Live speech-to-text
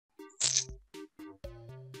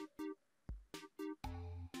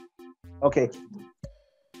Okay.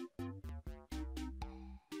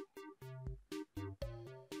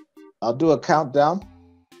 I'll do a countdown.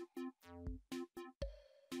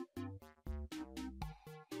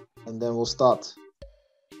 And then we'll start.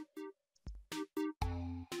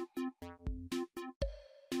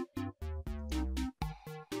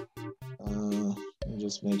 Let me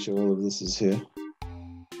just make sure all of this is here.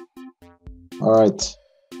 All right.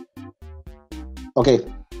 Okay.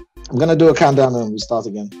 I'm going to do a countdown and we start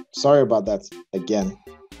again. Sorry about that again.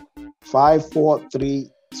 5, 4, 3,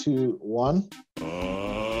 2, 1.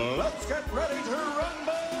 Let's get ready to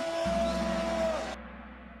rumble!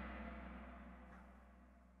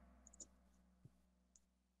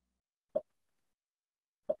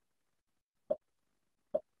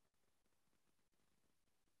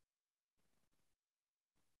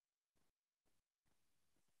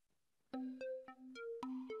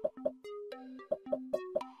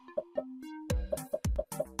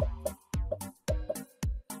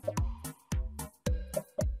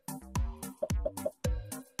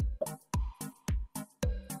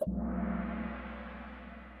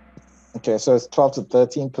 Okay, so it's 12 to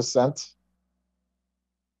 13%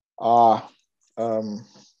 are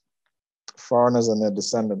foreigners and their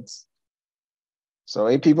descendants. So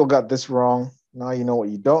 8 people got this wrong. Now you know what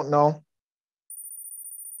you don't know.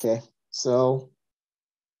 Okay, so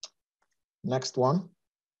next one.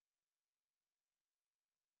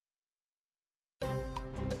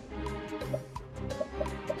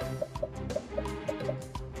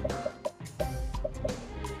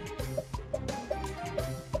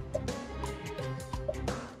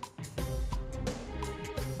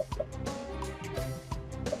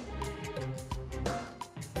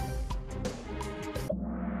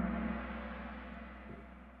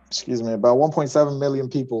 Excuse me, about 1.7 million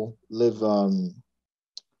people live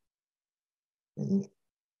in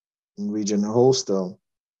region Holston.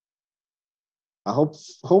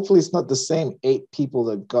 Hopefully it's not the same 8 people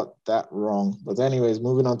that got that wrong. But anyways,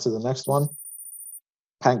 moving on to the next one.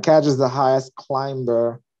 Pankaj is the highest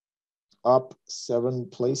climber, up 7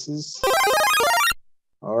 places.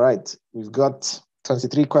 All right, we've got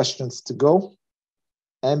 23 questions to go.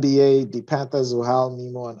 NBA, Dipantha, Zuhal,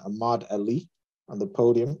 Nemo, and Ahmad Ali on the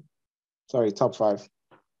podium. Sorry, top 5.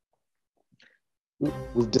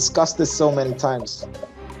 We've discussed this so many times.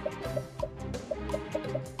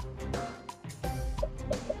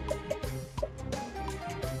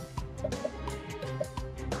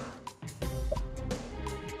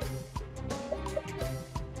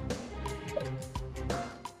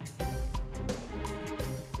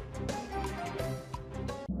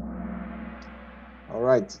 All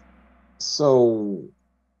right, so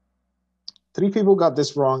 3 people got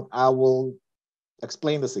this wrong. I will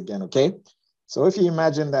explain this again, okay? So if you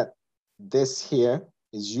imagine that this here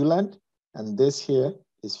is Uland, and this here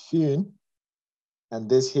is Fune, and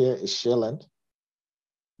this here is Sheland,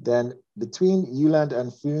 then between Uland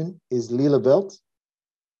and Fune is Lillebelt,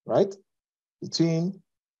 right? Between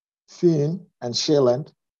Fune and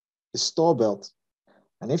Sheland is Storbelt.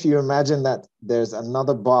 And if you imagine that there's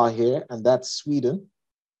another bar here, and that's Sweden,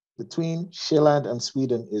 between Sheland and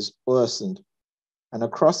Sweden is Öresund. And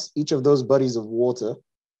across each of those bodies of water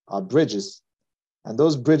are bridges. And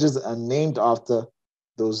those bridges are named after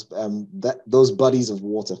those bodies of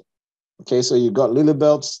water. Okay, so you've got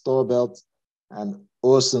Lillebelt, Storbelt, and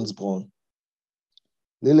Öresundsbron.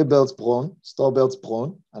 Lillebeltsbron,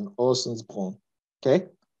 Storbeltsbron, and Öresundsbron. Okay,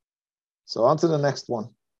 so on to the next one.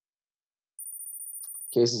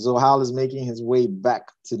 Okay, so Zohal is making his way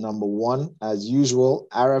back to number 1. As usual,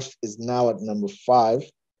 Arif is now at number 5.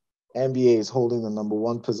 NBA is holding the number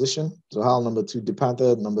 1 position. Zohal number 2,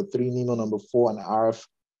 Dipantha number 3, Nemo number 4, and Arif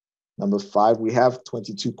number 5. We have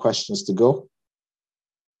 22 questions to go.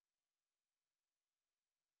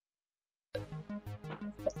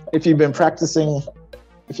 If you've been practicing,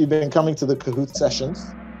 if you've been coming to the Kahoot sessions,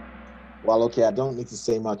 well, okay, I don't need to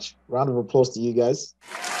say much. Round of applause to you guys.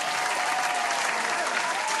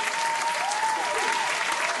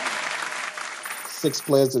 Six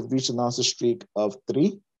players have reached an answer streak of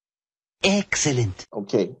 3. Excellent.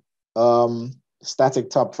 Okay.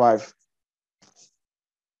 Static top 5.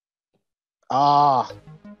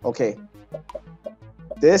 Okay.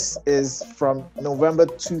 This is from November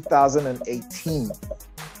 2018.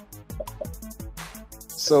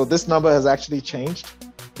 So this number has actually changed,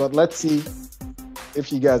 but let's see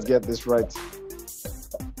if you guys get this right.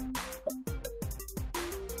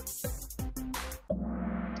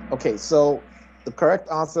 Okay, so the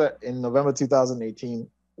correct answer in November 2018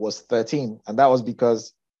 was 13, and that was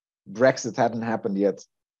because Brexit hadn't happened yet.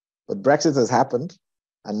 But Brexit has happened,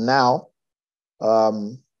 and now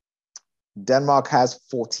Denmark has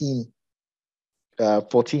 14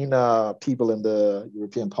 14 people in the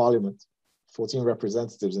European Parliament, 14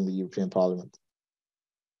 representatives in the European Parliament.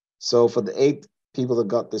 So for the 8 people that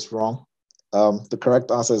got this wrong, the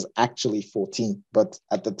correct answer is actually 14. But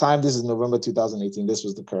at the time, this is November 2018, this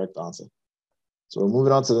was the correct answer. So we're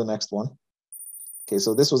moving on to the next one. Okay,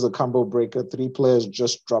 so this was a combo breaker. 3 players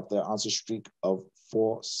just dropped their answer streak of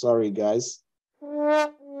 4. Sorry, guys. We've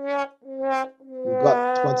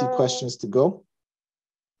got 20 questions to go.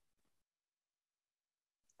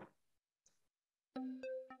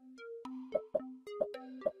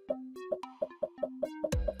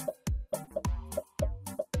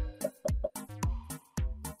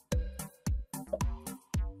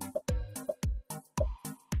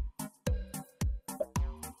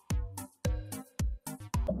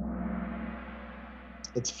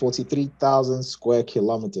 It's 43,000 square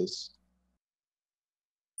kilometers.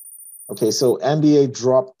 Okay, so NBA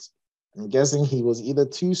dropped. I'm guessing he was either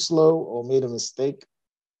too slow or made a mistake.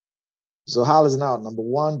 Zohal is now at number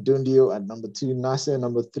 1, Dundio at number 2, Nasser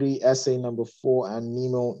number 3, SA number 4, and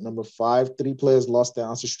Nemo number 5. 3 players lost their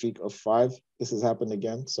answer streak of 5. This has happened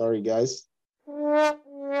again. Sorry, guys.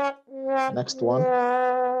 Next one.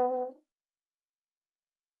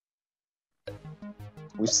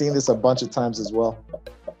 We've seen this a bunch of times as well.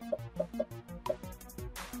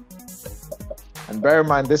 And bear in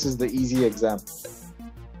mind, this is the easy exam.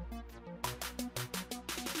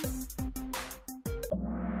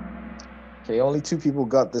 Okay, only 2 people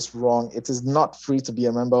got this wrong. It is not free to be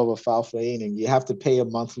a member of a vereniging. You have to pay a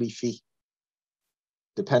monthly fee,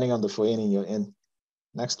 depending on the vereniging you're in.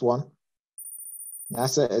 Next one.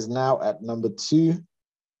 NASA is now at number 2,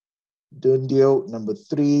 Dundio number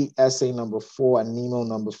 3, SA number 4, and Nemo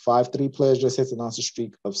number 5. 3 players just hit an answer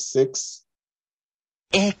streak of 6.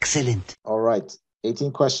 Excellent. All right,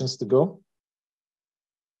 18 questions to go.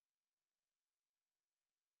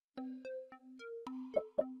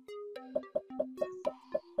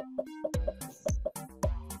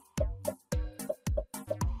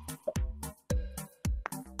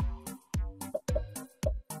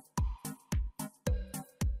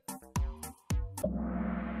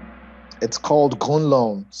 It's called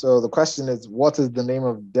Grundloven. So the question is, what is the name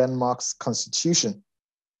of Denmark's constitution?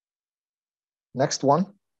 Next one.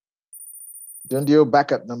 Dundio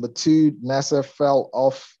back at number 2. Nasser fell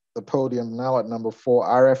off the podium, now at number 4.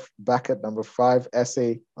 RF back at number 5.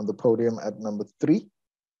 SA on the podium at number 3.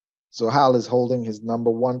 Zohal is holding his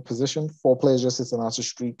number 1 position. 4 players just hit an answer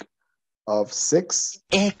streak of 6.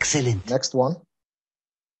 Excellent. Next one.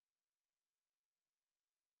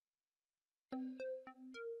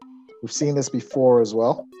 We've seen this before as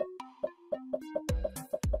well.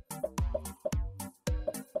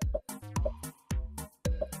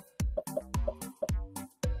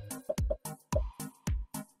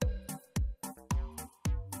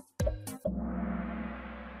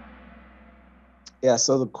 Yeah,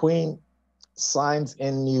 so the Queen signs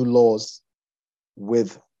in new laws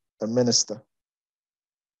with a minister.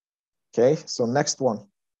 Okay, so next one.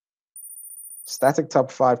 Static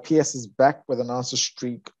top 5. PS is back with an answer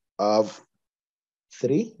streak of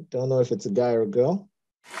 3. Don't know if it's a guy or a girl.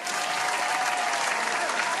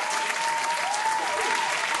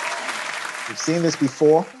 We've seen this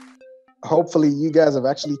before. Hopefully you guys have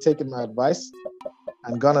actually taken my advice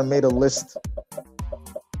and gone and made a list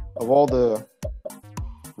of all the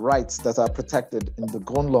rights that are protected in the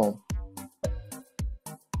Grundloven.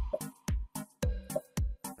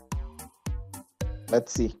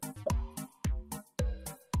 Let's see.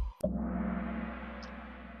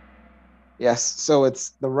 Yes, so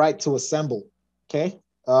it's the right to assemble, okay?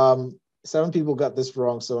 7 people got this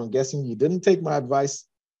wrong, so I'm guessing you didn't take my advice.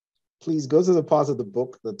 Please go to the part of the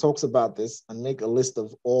book that talks about this and make a list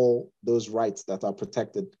of all those rights that are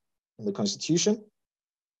protected in the Constitution,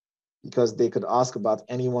 because they could ask about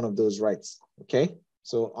any one of those rights, okay?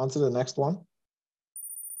 So on to the next one.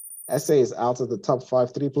 SA is out of the top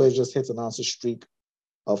 5. 3 players just hit an answer streak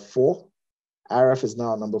of 4. RF is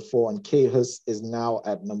now at number 4, and Khus is now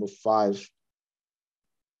at number 5.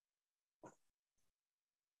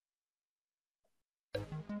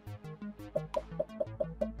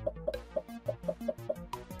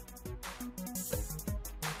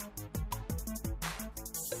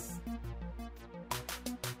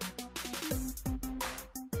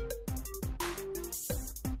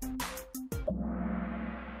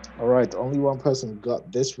 All right, only one person got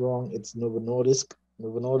this wrong. It's Novo Nordisk.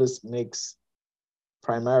 Novo Nordisk makes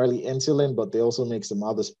primarily insulin, but they also make some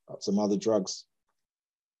other drugs.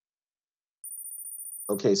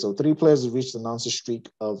 Okay, so 3 players have reached an answer streak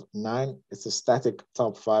of 9. It's a static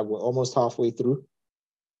top 5. We're almost halfway through.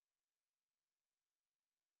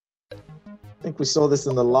 I think we saw this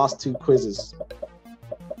in the last 2 quizzes.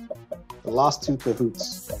 The last two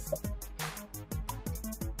cahoots.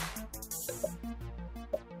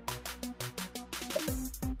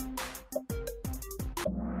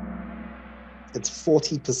 It's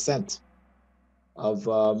 40% of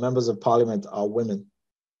members of parliament are women.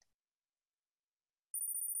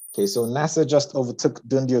 Okay, so NASA just overtook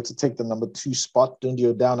Dundio to take the number 2 spot.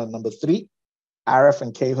 Dundio down at number 3. Arif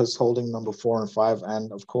and Kehus holding number 4 and 5.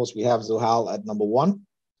 And of course, we have Zohal at number 1.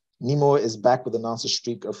 Nemo is back with an answer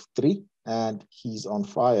streak of 3, and he's on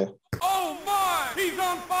fire. Oh my, he's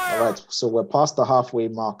on fire! All right, so we're past the halfway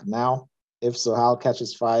mark now. If Zohal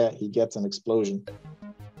catches fire, he gets an explosion.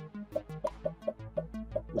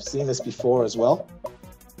 We've seen this before as well.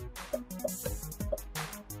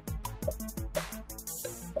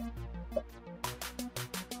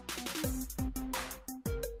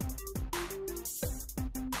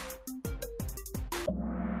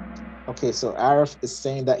 Okay, so Arif is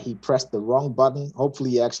saying that he pressed the wrong button.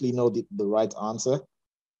 Hopefully you actually know the right answer.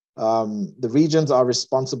 The regions are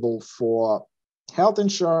responsible for health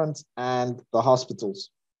insurance and the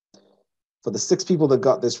hospitals. For the 6 people that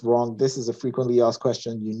got this wrong, this is a frequently asked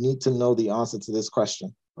question. You need to know the answer to this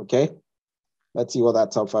question, okay? Let's see what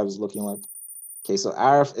that top 5 is looking like. Okay, so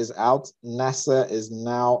Arif is out. NASA is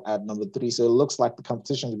now at number 3. So it looks like the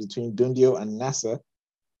competition is between Dundio and NASA.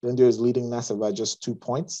 Dundio is leading NASA by just 2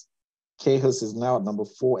 points. Kehus is now at number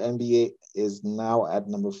 4. NBA is now at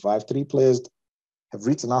number 5. 3 players have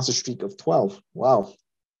reached an answer streak of 12. Wow.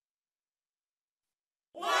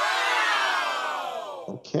 Wow!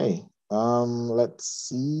 Okay. Let's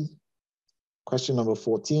see. Question number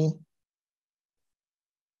 14.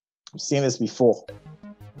 I've seen this before.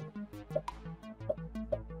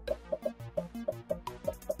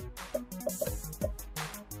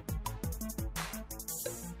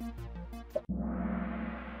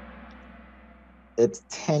 It's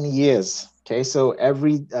 10 years. Okay, so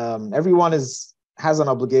everyone has an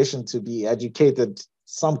obligation to be educated,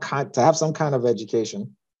 to have some kind of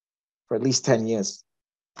education for at least 10 years.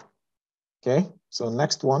 Okay, so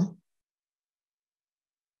next one.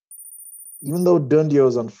 Even though Dundio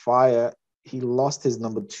is on fire, he lost his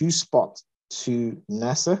number 2 spot to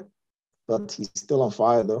NASA, but he's still on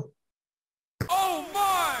fire though. Oh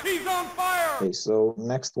my, he's on fire! Okay, so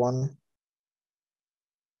next one.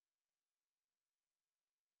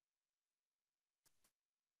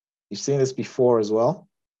 You've seen this before as well.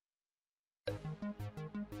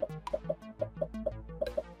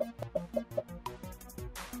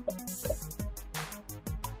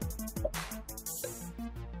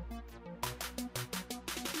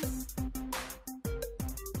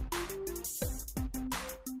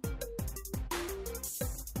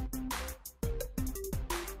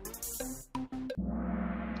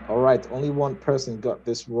 All right, only one person got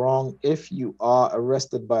this wrong. If you are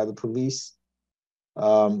arrested by the police,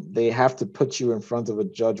 they have to put you in front of a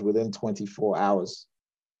judge within 24 hours.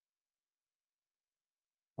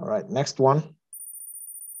 All right, next one.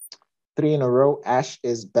 3 in a row. Ash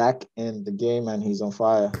is back in the game and he's on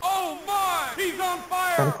fire. Oh my, he's on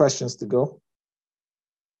fire! 10 questions to go.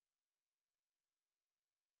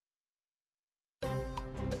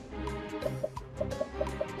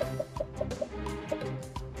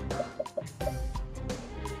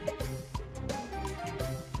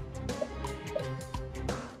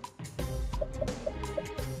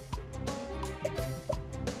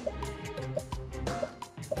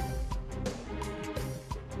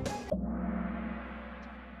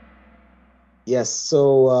 Yes,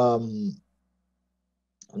 so I'm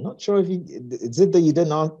not sure if is it that you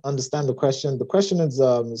didn't understand the question? The question is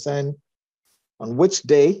saying, on which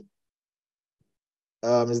day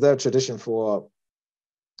is there a tradition for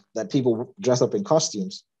that people dress up in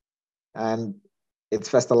costumes? And it's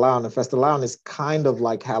Festalaun, and Festalaun is kind of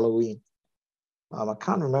like Halloween. I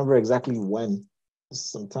can't remember exactly when,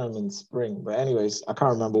 sometime in spring, but anyways, I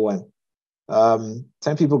can't remember when.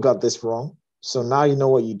 10 people got this wrong. So now you know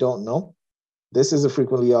what you don't know. This is a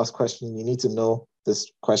frequently asked question. You need to know this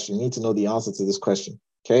question. You need to know the answer to this question,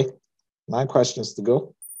 okay? 9 questions to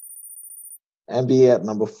go. NBA at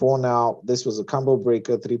number 4 now. This was a combo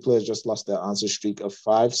breaker. 3 players just lost their answer streak of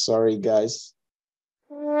 5. Sorry, guys.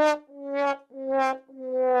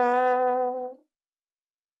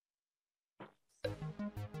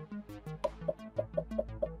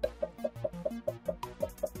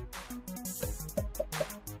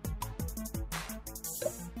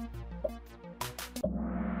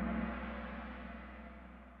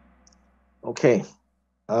 Okay.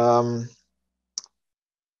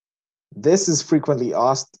 This is frequently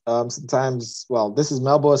asked. Sometimes, well, this is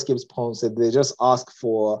Medborgerskabsprøven. So they just ask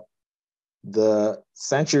for the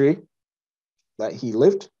century that he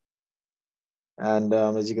lived. And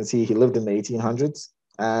as you can see, he lived in the 1800s.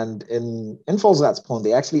 And in Infolzat's poem,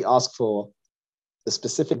 they actually ask for the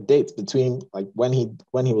specific dates between like when he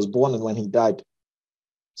was born and when he died.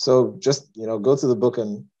 So just, go to the book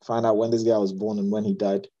and find out when this guy was born and when he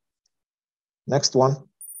died. Next one.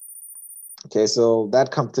 Okay, so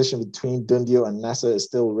that competition between Dundio and NASA is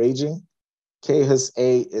still raging. His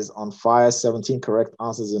A is on fire, 17 correct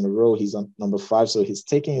answers in a row. He's on number 5, so he's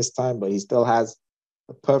taking his time, but he still has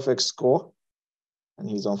a perfect score, and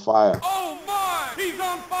he's on fire. Oh my, he's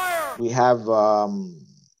on fire. We have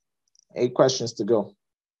 8 questions to go.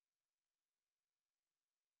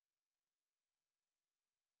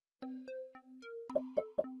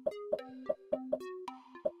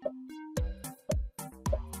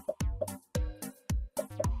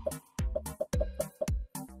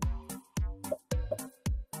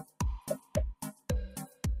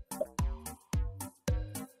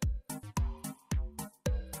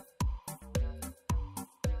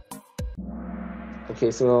 Okay,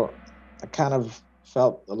 so I kind of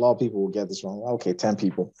felt a lot of people will get this wrong. Okay, 10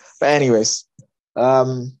 people. But anyways,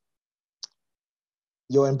 your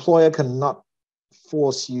employer cannot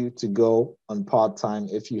force you to go on part-time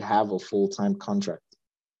if you have a full-time contract.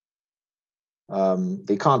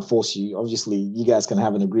 They can't force you. Obviously, you guys can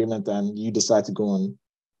have an agreement and you decide to go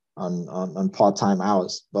on part-time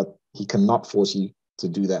hours, but he cannot force you to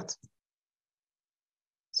do that.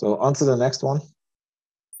 So on to the next one.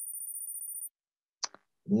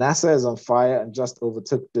 NASA is on fire and just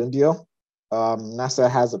overtook Dundio. NASA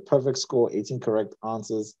has a perfect score, 18 correct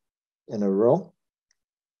answers in a row.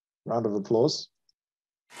 Round of applause.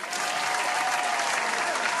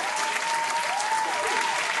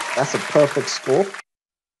 That's a perfect score.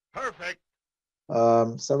 Perfect.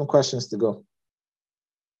 7 questions to go.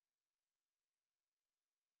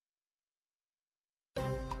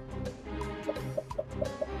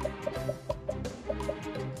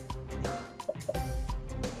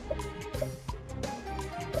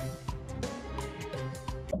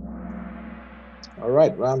 All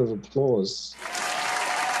right, round of applause.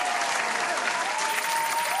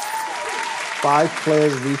 5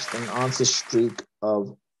 players reached an answer streak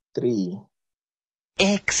of 3.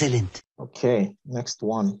 Excellent. Okay, next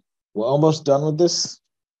one. We're almost done with this.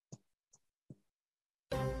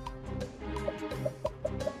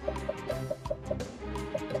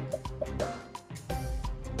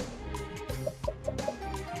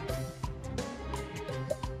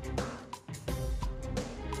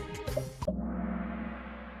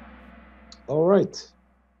 All right.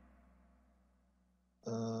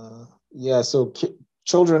 Yeah, so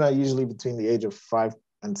children are usually between the age of 5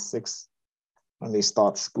 and 6 when they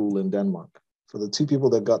start school in Denmark. For the 2 people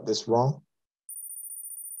that got this wrong,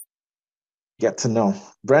 get to know.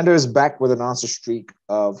 Brenda is back with an answer streak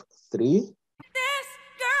of 3. This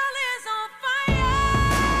girl is on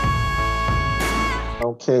fire.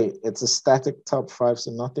 Okay, it's a static top 5,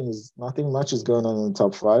 so nothing much is going on in the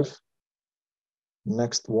top 5.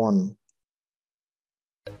 Next one.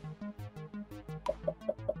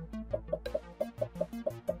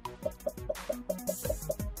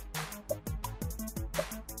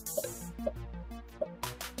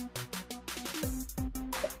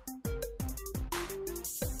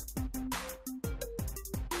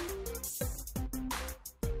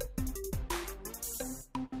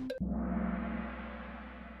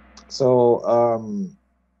 So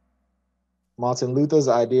Martin Luther's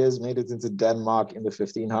ideas made it into Denmark in the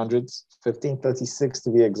 1500s, 1536 to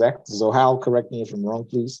be exact. Zohal, correct me if I'm wrong,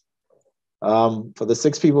 please. For the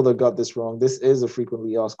 6 people that got this wrong, this is a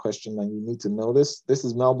frequently asked question and you need to know this. This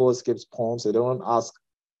is Medborgerskabsprøven poem, so they don't ask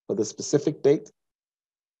for the specific date,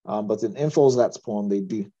 but in Infolzat's poem, they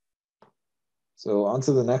do. So on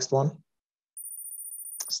to the next one.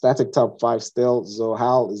 Static top 5 still.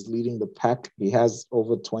 Zohal is leading the pack. He has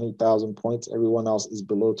over 20,000 points. Everyone else is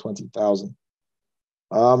below 20,000.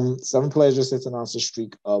 7 players just hit an answer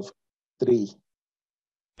streak of 3.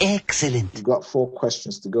 Excellent. We've got 4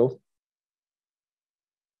 questions to go.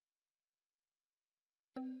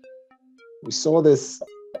 We saw this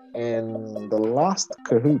in the last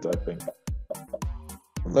Kahoot, I think.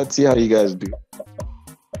 Let's see how you guys do.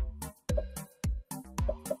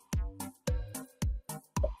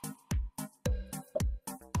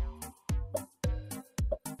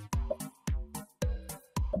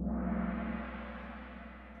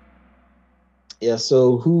 Yeah,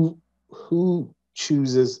 so who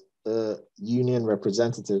chooses a union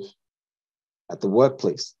representative at the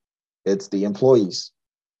workplace? It's the employees.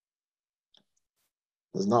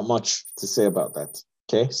 There's not much to say about that.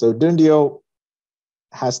 Okay, so Dundio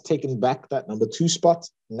has taken back that number 2 spot.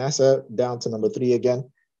 NASA down to number 3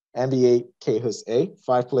 again. NBA, Cahus A.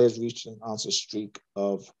 5 players reached an answer streak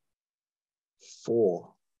of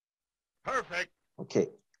 4. Perfect. Okay,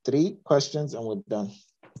 3 questions and we're done.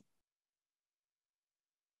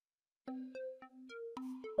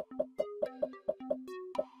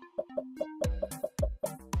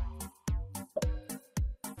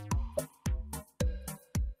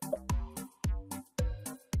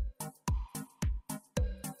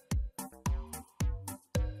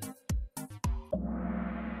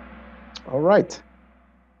 All right.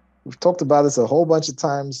 We've talked about this a whole bunch of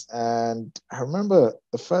times, and I remember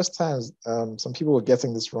the first times some people were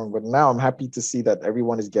getting this wrong, but now I'm happy to see that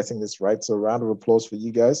everyone is getting this right. So a round of applause for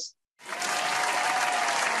you guys.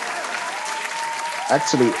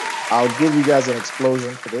 Actually, I'll give you guys an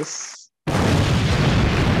explosion for this.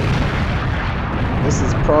 This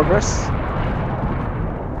is progress.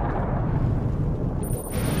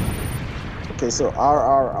 Okay, so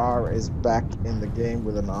RRR is back in the game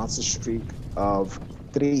with an answer streak of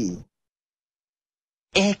 3.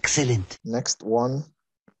 Excellent. Next one.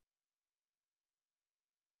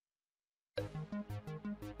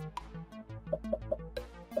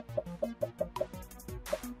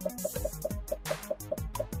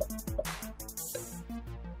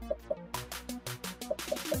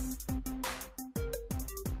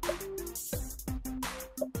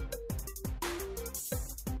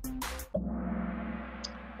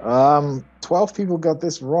 Um, 12 people got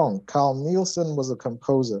this wrong. Carl Nielsen was a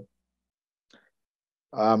composer.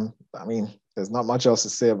 I mean, there's not much else to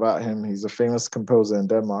say about him. He's a famous composer in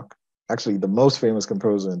Denmark. Actually, the most famous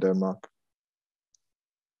composer in Denmark.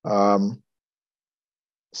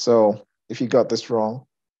 So if you got this wrong,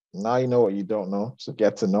 now you know what you don't know. So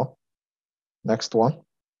get to know. Next one.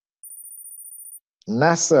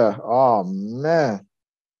 NASA. Oh, man.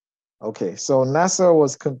 Okay, so NASA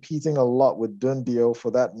was competing a lot with Dundio for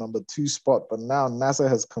that number 2 spot, but now NASA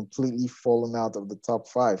has completely fallen out of the top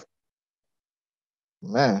 5.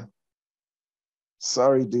 Man,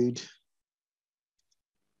 sorry, dude.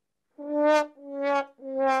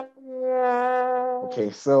 Okay,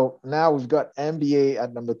 so now we've got NBA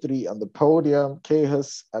at number 3 on the podium,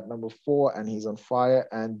 Cahus at number 4, and he's on fire,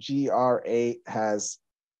 and GRA has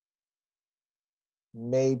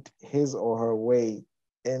made his or her way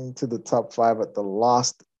into the top 5 at the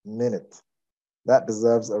last minute. That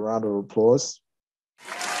deserves a round of applause.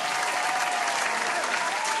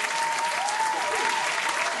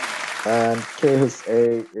 And Cahus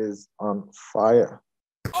A is on fire.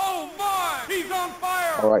 Oh my! He's on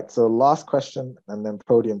fire! All right, so last question and then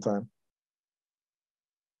podium time.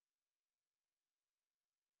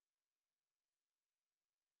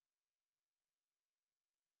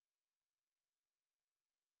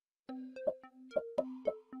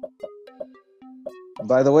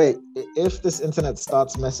 By the way, if this internet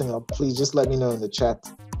starts messing up, please just let me know in the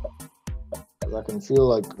chat. Because I can feel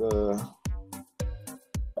like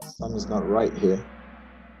something's not right here.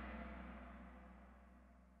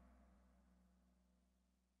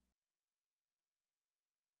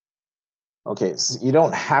 Okay, so you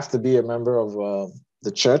don't have to be a member of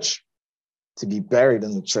the church to be buried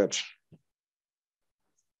in the church.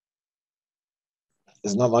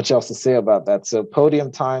 There's not much else to say about that. So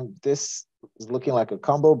podium time, this is looking like a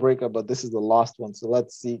combo breaker, but this is the last one. So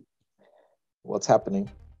let's see what's happening.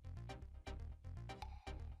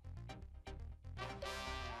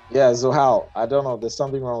 Yeah, Zohal, I don't know. There's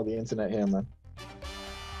something wrong with the internet here, man.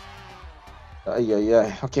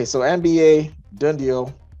 Yeah. Okay, so NBA,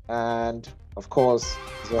 Dundio, and of course,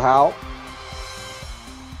 Zohal.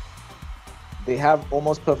 They have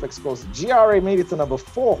almost perfect scores. GRA made it to number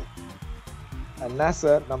 4. And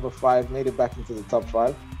NASA, number 5, made it back into the top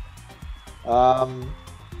 5.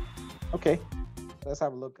 Okay, let's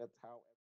have a look at how